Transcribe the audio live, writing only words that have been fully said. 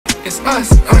It's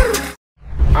us.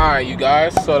 Alright, you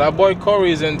guys. So that boy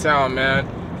Corey is in town, man.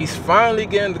 He's finally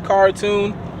getting the car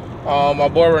tuned. My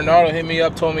boy Ronaldo hit me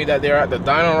up, told me that they're at the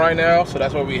dyno right now, so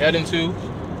that's where we're heading to.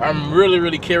 I'm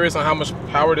really curious on how much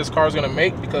power this car is gonna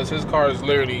make, because his car is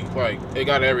literally like, it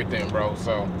got everything, bro.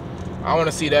 So I want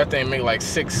to see that thing make like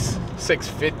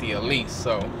 650 at least.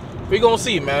 So we gonna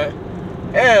see, man.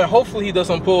 And hopefully he does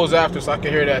some pulls after, so I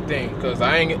can hear that thing, because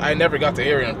I never got to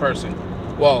hear it in person.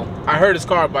 Well, I heard his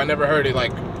car, but I never heard it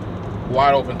like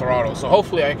wide open throttle. So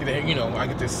hopefully I can, you know, I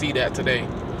get to see that today.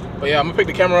 But yeah, I'm gonna pick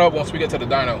the camera up once we get to the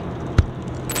dyno.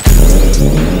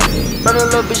 Run a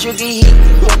little bitch, you get heat.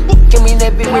 Give me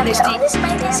that bit with the stick.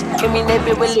 Give me that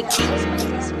bit with the key.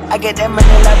 I get that money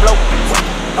like blow.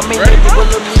 I mean that bit with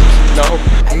the meat. No.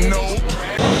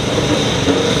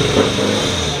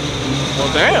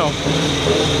 Well, damn.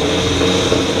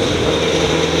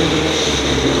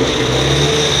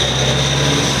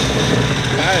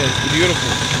 That is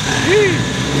beautiful. Yee.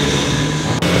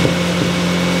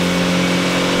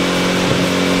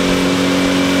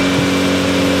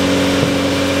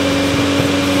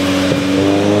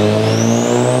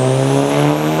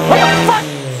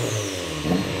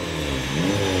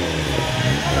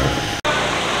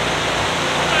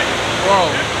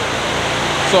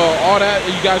 So all that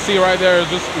you guys see right there is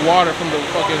just water from the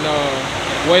fucking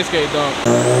wastegate dump.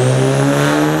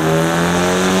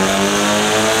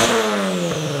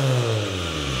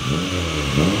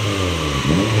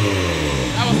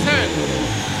 That was 10.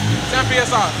 10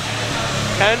 PSI.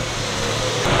 10?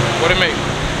 What'd it make?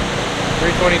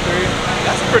 323.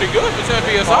 That's pretty good for 10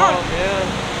 PSI. Oh,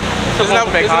 yeah. Isn't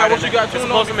that what you got tuned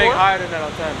on? It's supposed to make higher than that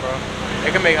on 10, bro.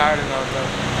 It can make higher than that on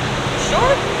 10.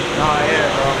 Sure? Nah, yeah,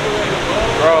 bro.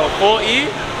 Bro, full E?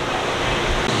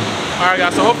 Alright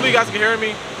guys, so hopefully you guys can hear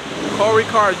me. Corey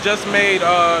car just made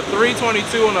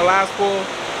 322 on the last pull.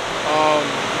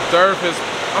 Durf is,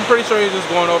 I'm pretty sure he's just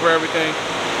going over everything.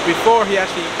 Before he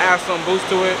actually added some boost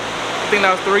to it. I think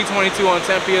that was 322 on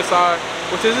 10 PSI,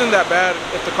 which isn't that bad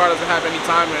if the car doesn't have any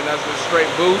timing and that's just straight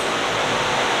boost.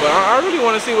 But I really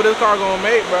want to see what this car gonna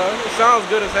make, bro. It sounds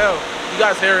good as hell. You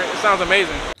guys hear it, it sounds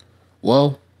amazing.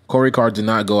 Well, Corey car did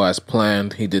not go as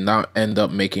planned. He did not end up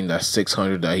making that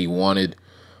 600 that he wanted.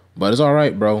 But it's all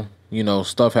right, bro. You know,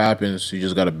 stuff happens. You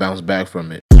just got to bounce back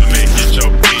from it.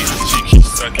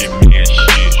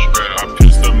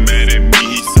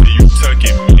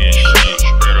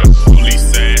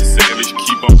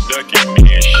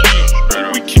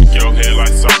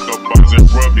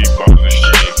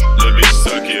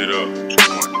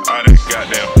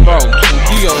 Bro,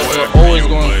 Dio is always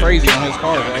going crazy on his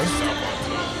car, bro.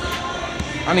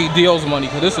 I need Dio's money,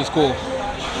 because this is cool.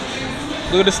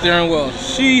 Look at the steering wheel.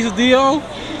 Jeez, Dio.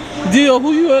 Dio,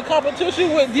 who you in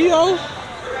competition with, Dio?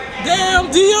 Damn,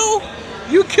 Dio.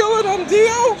 You killing them,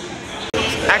 Dio.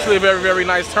 Actually a very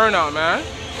nice turnout, man.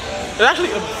 It's actually,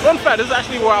 fun fact, this is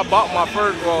actually where I bought my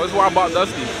first, well, this is where I bought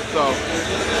Dusty. So,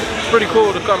 it's pretty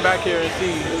cool to come back here and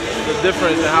see the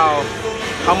difference in how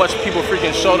much people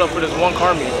freaking showed up for this one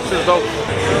car meet. This is dope.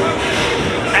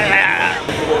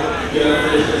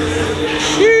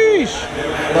 Sheesh.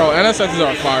 Bro, NSXs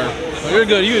are fire. You're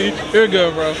good, you're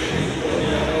good, bro.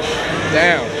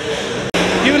 Damn.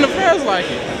 Even the fans like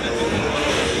it.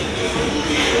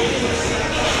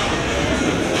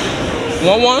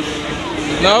 Want one?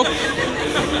 No?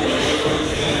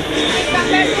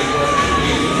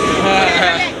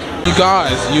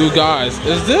 You guys,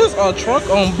 is this a truck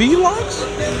on B-Locks?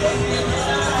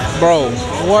 Bro,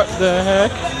 what the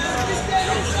heck?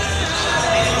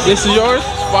 This is yours?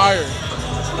 Fire.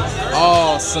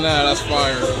 Oh, snap, that's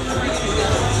fire.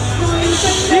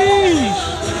 Sheesh.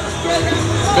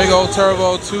 Big old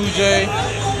turbo 2J.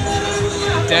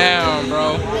 Damn,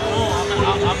 bro.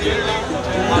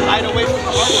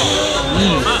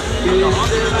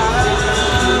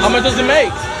 How much does it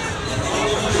make?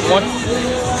 One.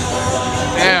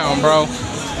 Damn, bro.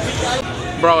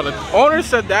 Bro, the owner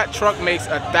said that truck makes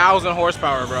 1,000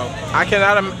 horsepower, bro. I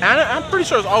cannot. I'm pretty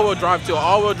sure it's all-wheel drive too.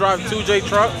 All-wheel drive 2J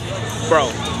truck, bro.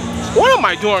 What am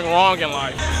I doing wrong in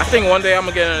life? I think one day I'm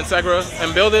gonna get an Integra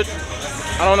and build it.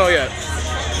 I don't know yet.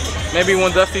 Maybe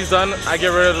when Dusty's done, I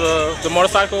get rid of the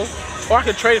motorcycle, or I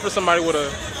could trade it for somebody with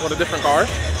a different car.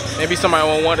 Maybe somebody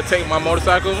will want to take my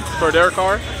motorcycle for their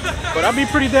car. But that'd be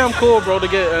pretty damn cool, bro, to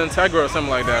get an Integra or something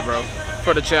like that, bro,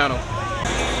 for the channel.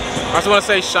 I just want to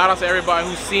say shout out to everybody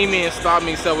who see me and stopped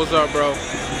me and said what's up, bro.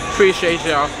 Appreciate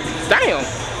y'all. Damn,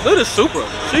 look at this Supra.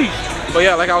 Jeez. But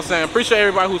yeah, like I was saying, appreciate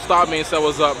everybody who stopped me and said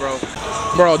what's up, bro.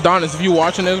 Bro, Adonis, if you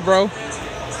watching this, bro,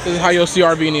 this is how your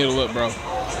CRV need to look, bro.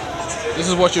 This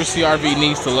is what your CRV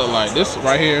needs to look like. This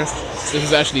right here, this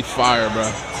is actually fire, bro.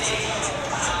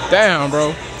 Damn,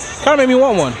 bro. Kind of made me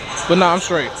want one. But nah, I'm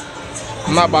straight.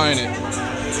 I'm not buying it.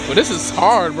 But this is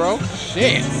hard, bro.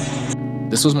 Shit.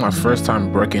 This was my first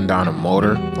time breaking down a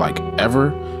motor, like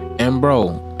ever. And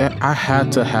bro, I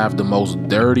had to have the most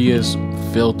dirtiest,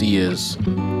 filthiest,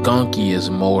 gunkiest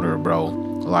motor, bro.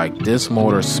 Like, this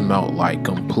motor smelled like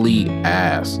complete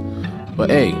ass. But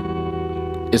hey,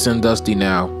 it's in dusty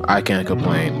now. I can't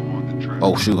complain.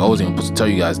 Oh shoot, I wasn't even supposed to tell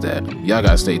you guys that. Y'all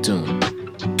gotta stay tuned.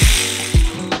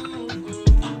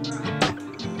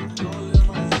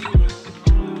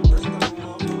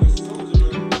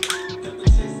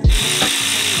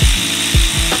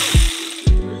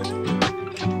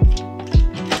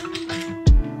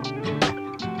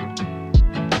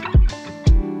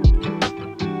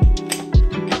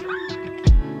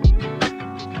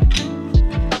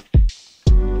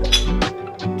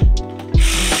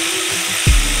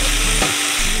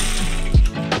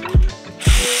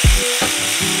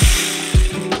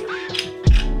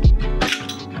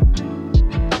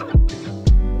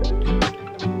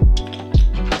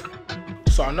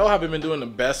 So I know I haven't been doing the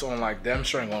best on like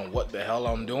demonstrating on what the hell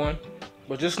I'm doing,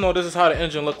 but just know this is how the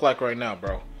engine look like right now,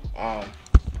 bro. I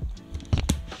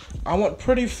went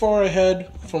pretty far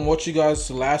ahead from what you guys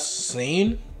last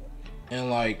seen, and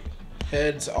like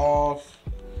heads off,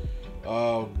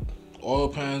 oil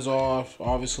pans off,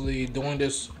 obviously doing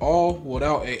this all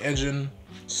without a engine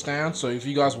stand. So if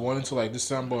you guys wanted to like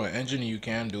disassemble an engine, you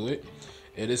can do it.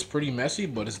 It is pretty messy,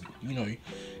 but it's, you know,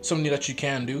 something that you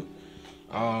can do.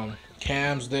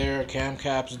 Cams there, cam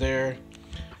caps there,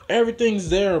 everything's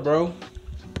there, bro.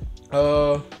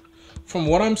 From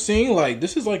what I'm seeing, like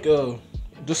this is like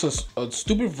just a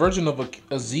stupid version of a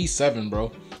Z7,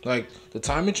 bro. Like the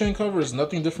timing chain cover is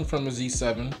nothing different from a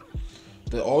Z7.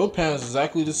 The oil pan is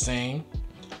exactly the same.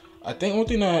 I think one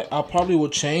thing that I probably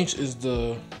would change is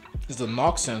the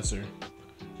knock sensor,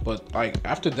 but like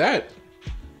after that,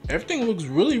 everything looks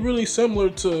really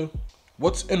similar to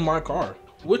what's in my car.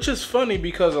 Which is funny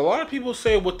because a lot of people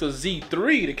say with the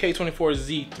Z3, the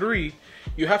K24 Z3,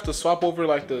 you have to swap over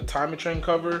like the timing chain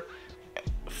cover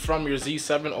from your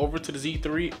Z7 over to the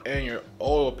Z3 and your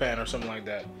oil pan or something like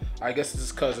that. I guess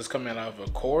it's because it's coming out of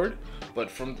a cord, but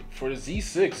for the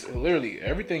Z6, literally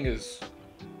everything is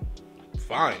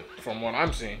fine from what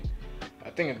I'm seeing. I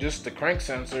think it's just the crank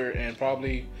sensor and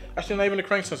probably, actually not even the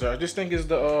crank sensor. I just think it's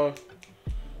the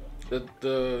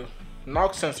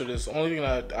knock sensor. Is the only thing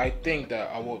that I think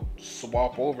that I will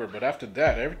swap over, but after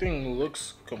that everything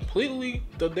looks completely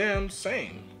the damn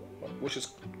same, which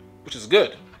is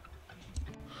good.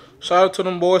 Shout out to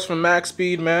them boys from Max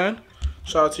Speed, man.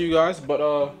 Shout out to you guys. But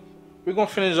we're gonna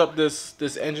finish up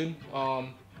this engine.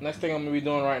 Next thing I'm gonna be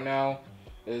doing right now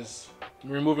is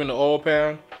removing the oil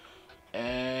pan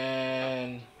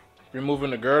and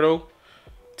removing the girdle,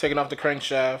 taking off the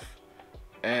crankshaft,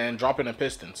 and dropping the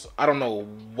pistons. I don't know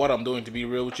what I'm doing, to be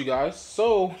real with you guys.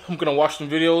 So I'm gonna watch some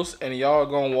videos and y'all are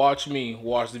gonna watch me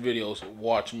watch the videos.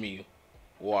 Watch me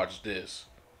watch this,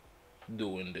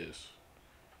 doing this.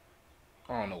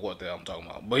 I don't know what the hell I'm talking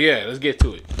about, but yeah, let's get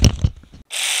to it.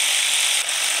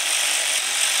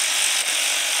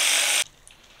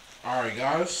 Alright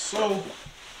guys, so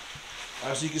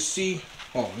as you can see,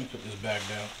 oh, let me put this back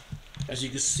down. As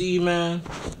you can see, man,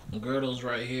 the girdle's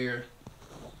right here.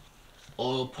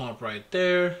 Oil pump right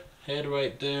there, head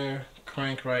right there,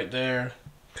 crank right there.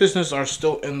 Pistons are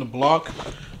still in the block.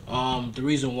 The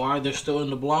reason why they're still in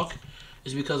the block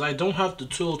is because I don't have the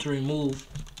tool to remove,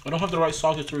 I don't have the right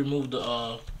socket to remove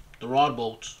the rod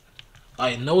bolts.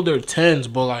 I know they're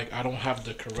 10s, but like I don't have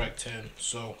the correct 10,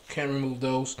 so can't remove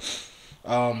those.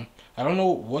 I don't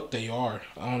know what they are,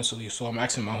 honestly, so I'm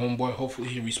asking my homeboy. Hopefully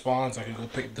he responds. I can go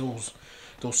pick those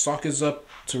sockets up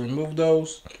to remove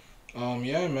those.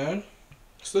 Yeah, man.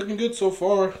 It's looking good so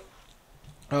far.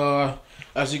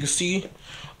 As you can see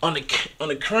on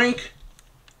the crank,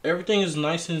 everything is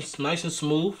nice and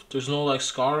smooth. There's no like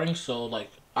scarring, so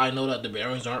like I know that the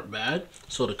bearings aren't bad,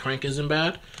 so the crank isn't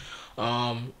bad.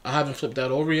 I haven't flipped that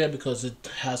over yet because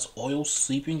it has oil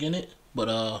seeping in it,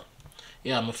 but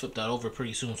yeah, I'm gonna flip that over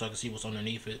pretty soon so I can see what's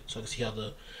underneath it, so I can see how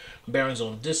the bearings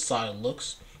on this side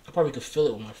looks. I probably could feel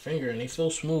it with my finger and they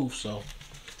feel smooth, so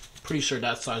pretty sure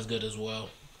that side's good as well.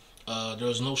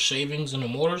 There's no shavings in the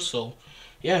motor, so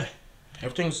yeah,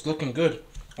 everything's looking good.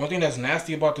 One thing that's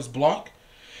nasty about this block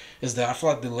is that I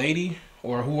feel like the lady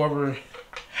or whoever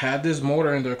had this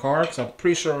motor in their car, because I'm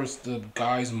pretty sure it's the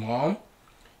guy's mom,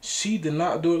 she did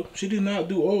not do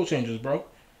oil changes, bro.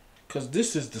 Because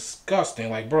this is disgusting.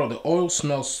 Like, bro, the oil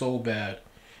smells so bad.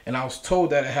 And I was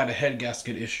told that it had a head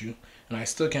gasket issue, and I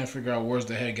still can't figure out where's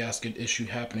the head gasket issue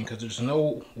happening, because there's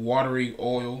no watery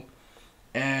oil,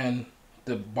 and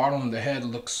The bottom of the head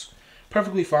looks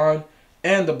perfectly fine,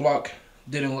 and the block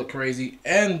didn't look crazy,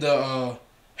 and the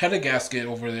header gasket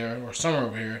over there, or somewhere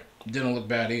over here, didn't look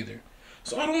bad either.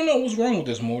 So I don't know what's wrong with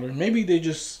this motor. Maybe they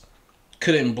just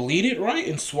couldn't bleed it right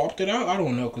and swapped it out. I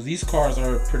don't know, because these cars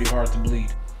are pretty hard to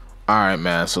bleed. All right,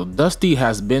 man. So Dusty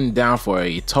has been down for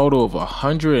a total of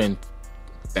 100 and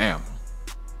damn.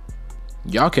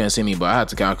 Y'all can't see me, but I had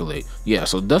to calculate. Yeah,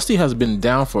 so Dusty has been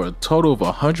down for a total of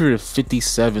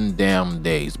 157 damn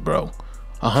days, bro.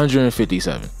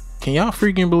 157. Can y'all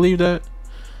freaking believe that?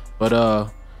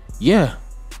 But yeah,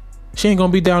 she ain't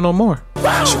gonna be down no more.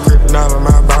 She gripping out on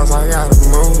my balls, I got a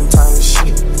moon type of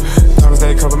shit. Thomas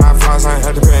they cover my flaws, I ain't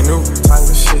had to pay a new type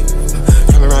of shit.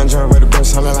 Come around joint with the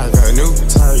best, sounding like a new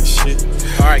type shit.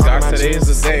 All right, guys, today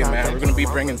is the day, man. We're gonna be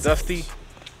bringing Dusty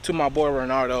to my boy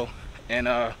Renardo and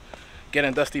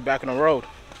getting Dusty back on the road.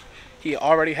 He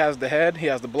already has the head, he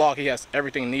has the block, he has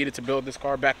everything needed to build this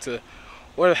car back to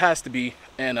where it has to be.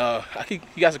 And I think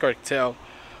you guys are going to tell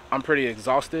I'm pretty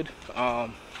exhausted.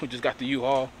 We just got the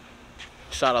U-Haul.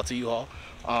 Shout out to U-Haul.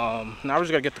 Now we're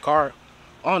just gonna get the car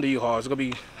on the U-Haul. It's gonna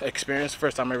be an experience,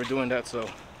 first time ever doing that. So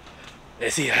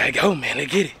let's see how it go, man.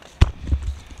 Let's get it.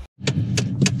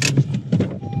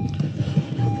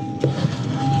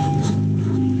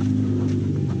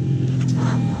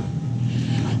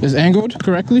 Is angled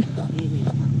correctly?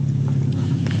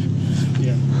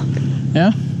 Yeah.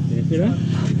 Yeah? You see that?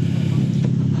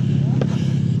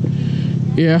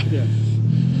 Yeah. Yeah.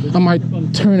 I might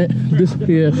turn it this,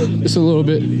 yeah, just a little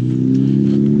bit.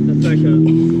 That's like a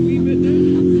wee bit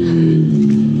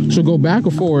there. Should go back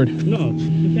or forward? No,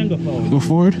 you can go forward. Go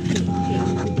forward?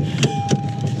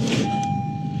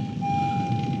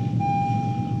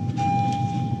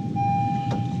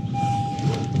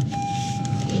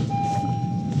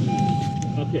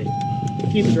 Okay,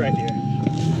 keep it right here.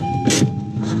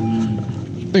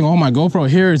 I think all my GoPro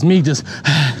here is me just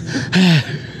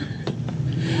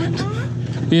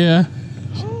yeah.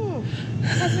 Oh,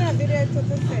 that's not video to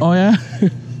the side. Oh yeah?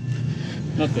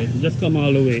 Okay, just come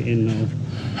all the way in now.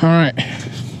 All right.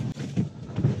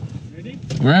 Ready?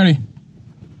 Ready.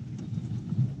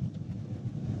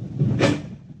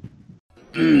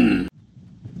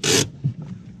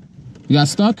 You got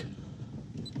stuck?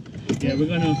 Yeah, we're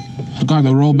gonna I got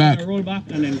to roll back. roll back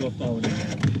and then go forward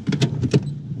again.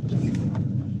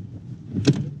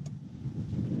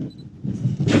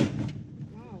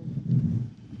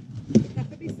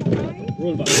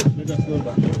 Roll back. Let's just roll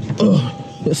back.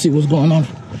 Let's see what's going on.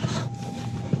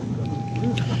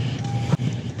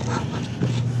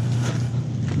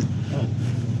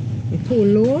 It's too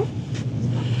low.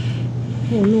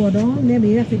 Too low down. Maybe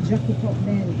you have to jack it up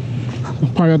then.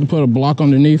 Probably have to put a block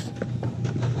underneath.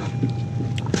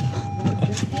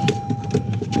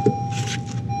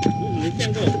 You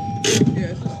can go.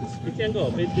 Yeah, You can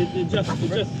go. It just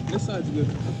this side's good.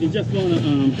 you just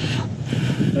wanna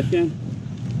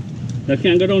that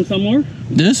can go down some more?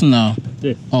 This? No.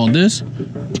 This. Oh, this?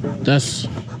 That's...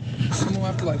 I'm gonna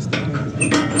have to like step in.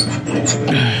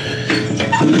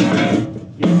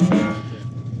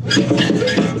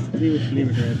 Leave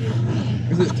it right here.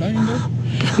 Is it tightened though?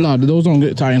 No, those don't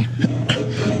get tightened.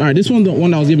 All right, this one, the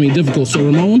one that was giving me difficult. So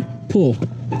Ramon, pull.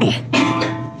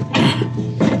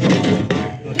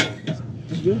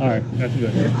 All right, that's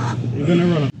good. You're gonna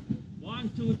run up.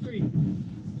 1, 2, 3.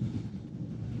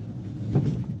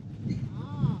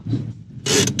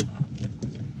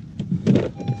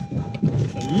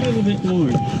 A little bit more.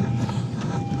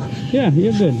 Yeah,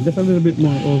 you're good. Just a little bit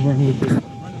more over with it.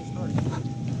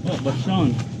 Oh, but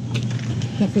Sean.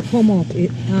 Have to come up.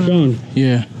 Sean,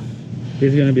 Yeah.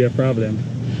 this is gonna be a problem.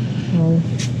 Oh.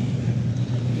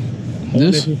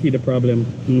 This? Let me see the problem.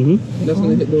 Mm-hmm. That's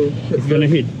gonna hit the It's gonna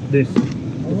hit this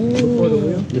before the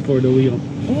wheel. before the wheel.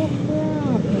 Oh,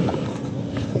 crap.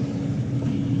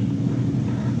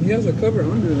 He has a cover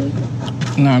under there.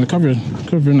 Nah, the cover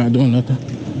not doing nothing.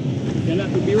 Can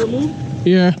that be removed?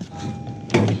 Yeah.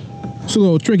 It's a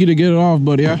little tricky to get it off,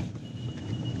 but yeah.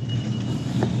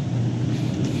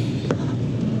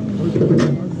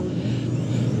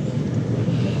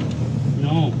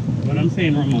 No. What I'm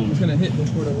saying, Ramon. It's gonna hit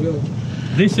before the wheel.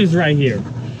 This is right here.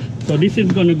 So this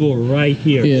is gonna go right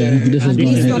here. Yeah, this is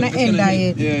It's going gonna end at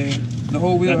it. Yeah, yeah. The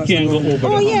whole wheel That has to can't go over.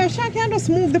 Oh the yeah, Sha can just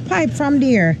move the pipe from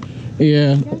there.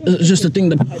 Yeah, it's just the thing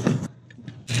that...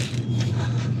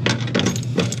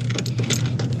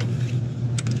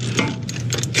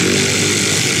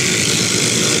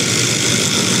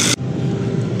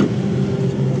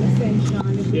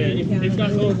 Yeah, if that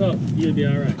goes up, you'll be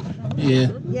alright. Yeah.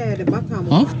 Yeah, the bottom.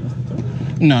 Huh?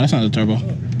 No, that's not the turbo.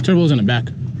 Turbo's in the back.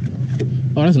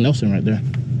 Oh, that's Nelson right there.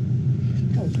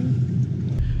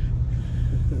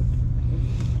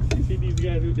 You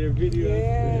guys do their videos.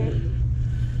 Yeah.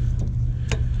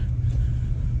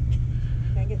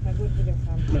 Can I get a good video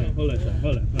from No, hold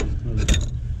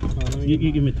on.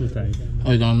 You give me 2 sides.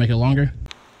 Oh, you gonna make it longer?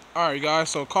 Alright guys,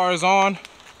 so car is on.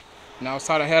 Now it's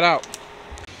time to head out.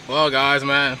 Well guys,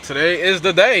 man, today is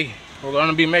the day. We're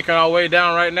gonna be making our way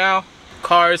down right now.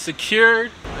 Car is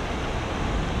secured.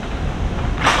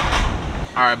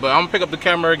 Alright, but I'm gonna pick up the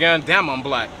camera again. Damn, I'm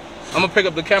black. I'm gonna pick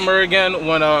up the camera again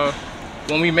when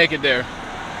we make it there.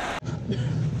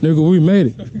 Nigga, we made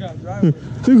it.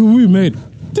 Nigga, we made it.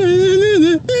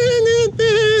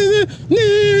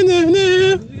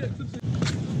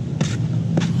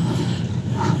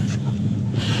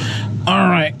 All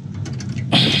right.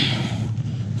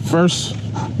 First,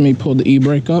 let me pull the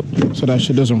e-brake up so that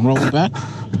shit doesn't roll back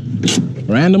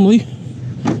randomly.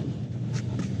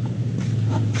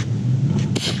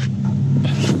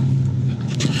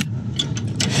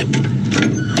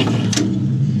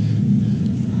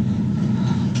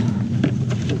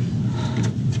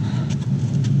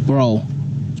 Bro.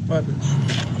 What?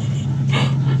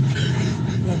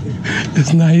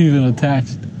 It's not even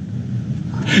attached.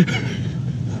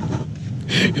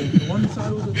 One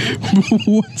side was attached.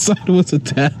 One side was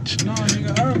attached. No,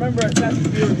 nigga, I remember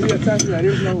attaching. He attached that.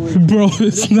 There's no way. Bro,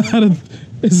 it's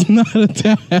not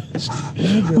attached.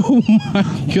 Oh my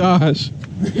gosh.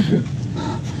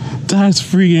 That's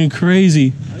freaking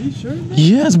crazy. Are you sure? Man?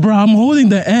 Yes, bro, I'm holding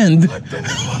the end.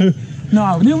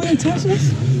 No, didn't we attach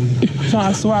this? So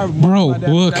I swear, Bro,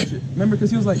 look. Remember, because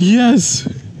he was like, Yes.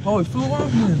 oh, it flew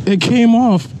off, man. It came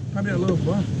off. Probably a little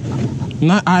bump.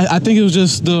 Not. I think it was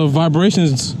just the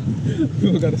vibrations.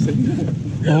 You gotta say that.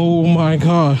 Oh my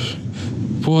gosh.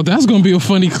 Well, that's gonna be a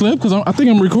funny clip because I think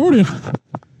I'm recording.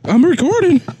 I'm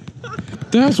recording.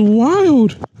 That's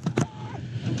wild.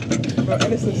 Bro,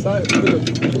 and it's the side of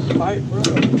the pipe, bro.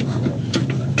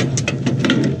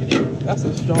 That's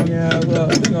a strong ass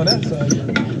thing on that side.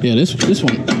 Yeah, this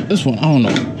one. I don't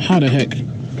know how the heck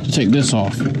to take this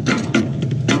off.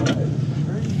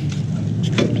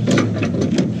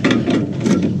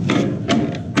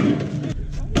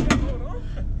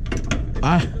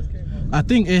 I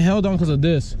think it held on because of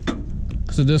this.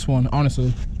 Because of this one,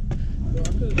 honestly.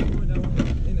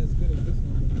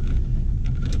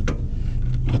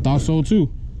 I thought so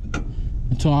too.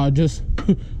 Until I just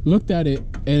looked at it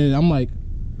and I'm like,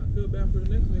 I feel bad for the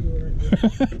next nigga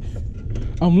right there.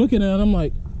 I'm looking at it, I'm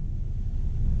like,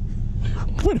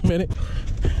 wait a minute.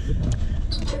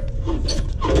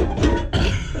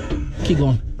 Keep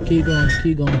going, keep going,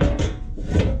 keep going.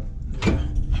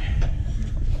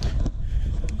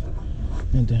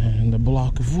 And then the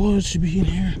block of wood should be in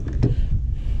here.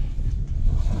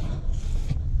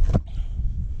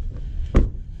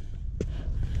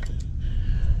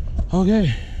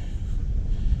 Okay.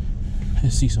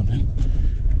 Let's see something.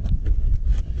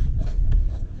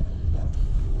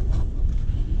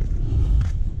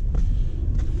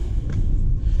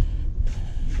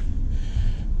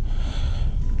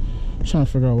 Trying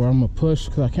to figure out where I'm gonna push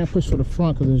because I can't push for the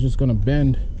front because it's just gonna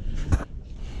bend.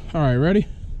 All right, ready?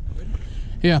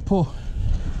 Yeah, pull.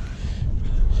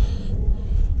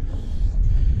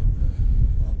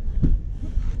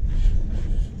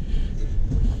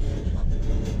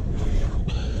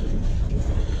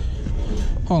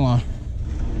 Hold on.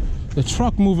 The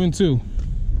truck moving too.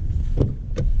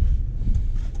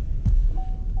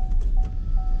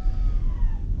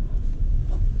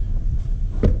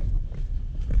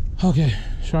 Okay,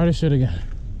 try this shit again.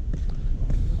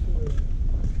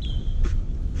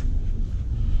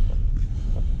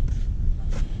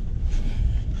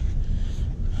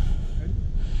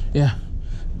 Yeah.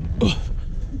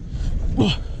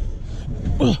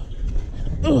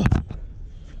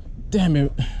 Damn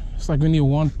it. It's like we need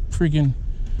one freaking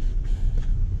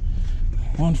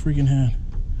hand.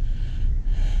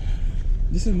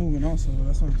 This is moving also,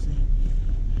 that's what I'm saying.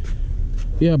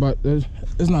 Yeah, but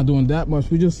it's not doing that much.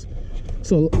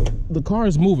 So the car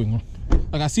is moving.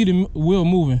 Like I see the wheel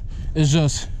moving. It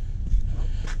just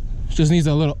needs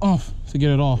a little oomph to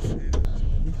get it off.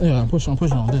 Yeah, I'm pushing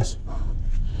on this.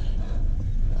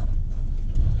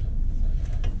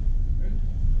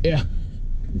 Yeah.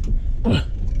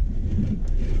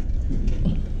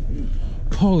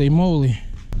 Holy moly.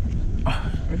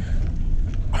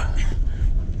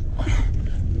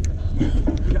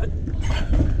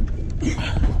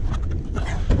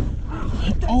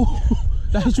 Oh,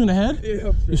 that hit you in the head?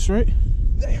 Yeah. You straight?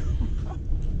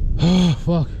 Oh,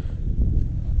 fuck.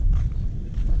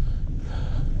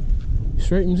 You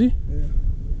straight, MZ? Yeah.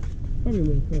 Probably a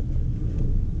little cut.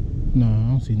 No, I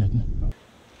don't see nothing.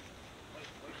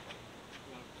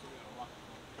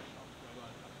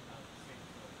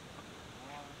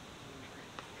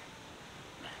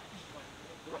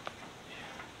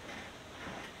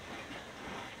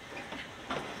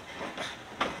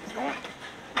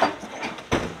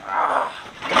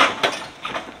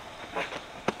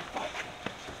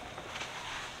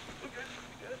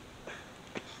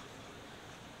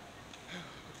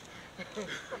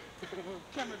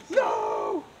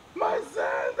 No! My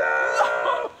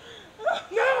sandals!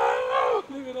 No!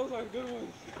 Nigga, those are good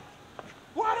ones.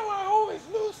 Why do I always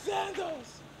lose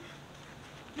sandals?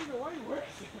 Nigga, why you wearing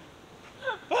them?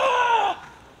 Ah!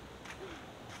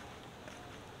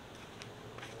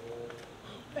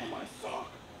 And my sock.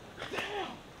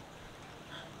 Damn.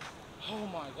 Oh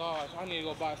my gosh, I need to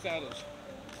go buy sandals.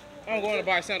 I'm going to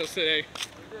buy sandals today.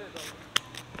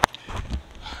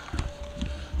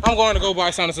 I'm going to go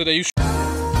buy sandals today. You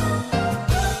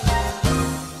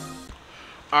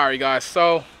Alright guys,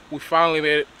 so we finally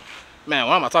made it. Man,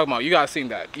 what am I talking about? You guys seen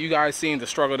that. You guys seen the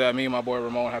struggle that me and my boy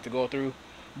Ramon have to go through.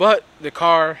 But the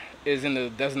car is in the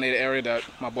designated area that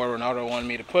my boy Ronaldo wanted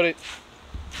me to put it.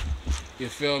 You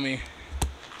feel me?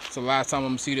 It's the last time I'm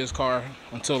gonna see this car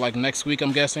until like next week,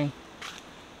 I'm guessing.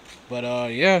 But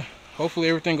yeah, hopefully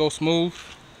everything goes smooth.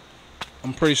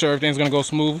 I'm pretty sure everything's gonna go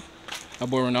smooth. My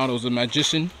boy Ronaldo's a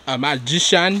magician. I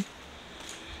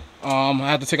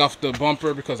had to take off the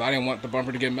bumper because I didn't want the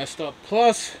bumper to get messed up.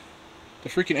 Plus, the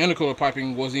freaking intercooler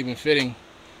piping wasn't even fitting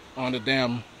on the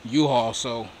damn U-Haul,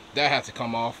 so that had to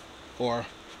come off or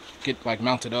get like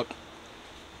mounted up.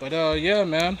 But yeah,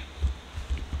 man,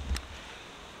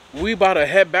 we about to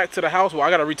head back to the house. Well,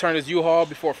 I gotta return this U-Haul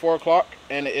before 4 o'clock,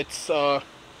 and it's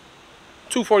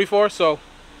 2:44. So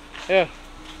yeah,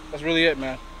 that's really it,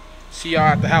 man. See y'all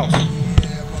at the house.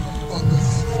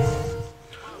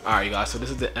 Alright you guys, so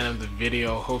this is the end of the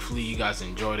video. Hopefully you guys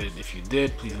enjoyed it. If you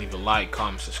did, please leave a like,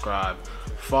 comment, subscribe.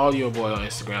 Follow your boy on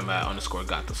Instagram at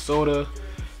 _gotthesoda.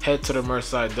 Head to the merch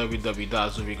site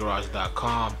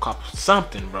www.zooviegarage.com. Cop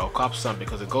something, bro. Cop something,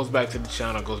 because it goes back to the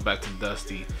channel, goes back to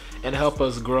Dusty, and help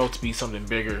us grow to be something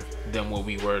bigger than what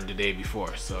we were the day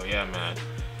before. So yeah, man,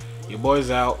 your boy's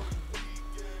out.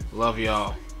 Love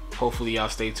y'all. Hopefully y'all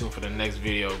stay tuned for the next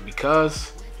video,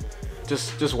 because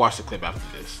just watch the clip after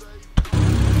this.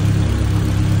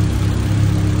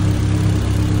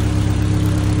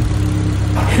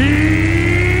 He